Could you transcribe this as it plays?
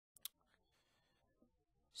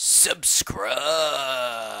subscribe.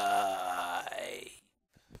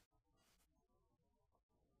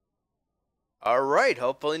 Alright,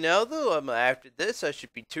 hopefully now though, after this, I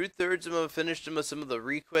should be 2/3 of them finished with some of the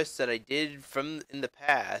requests that I did from in the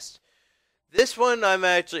past. This one I'm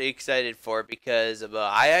actually excited for because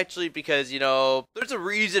because there's a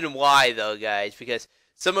reason why though, guys, because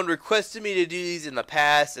someone requested me to do these in the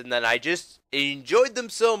past and then I just enjoyed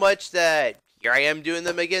them so much that here I am doing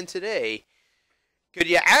them again today. Could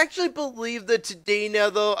you actually believe that today now,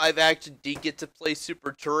 though, I've actually did get to play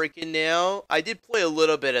Super Turrican now? I did play a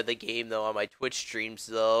little bit of the game, though, on my Twitch streams,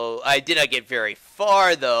 though. I did not get very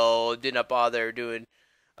far, though. Did not bother doing...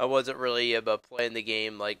 I wasn't really about playing the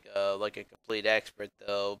game like a complete expert,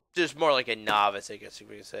 though. Just more like a novice, I guess you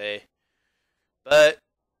could say. But,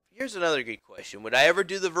 here's another good question. Would I ever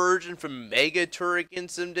do the version from Mega Turrican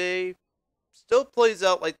someday? Still plays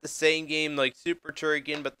out like the same game like Super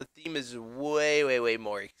Turrican, but the theme is way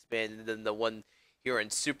more expanded than the one here in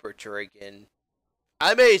Super Turrican.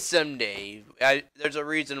 I may someday. There's a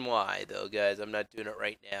reason why, though, guys. I'm not doing it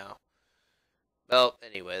right now. Well,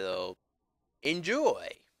 anyway, though, enjoy.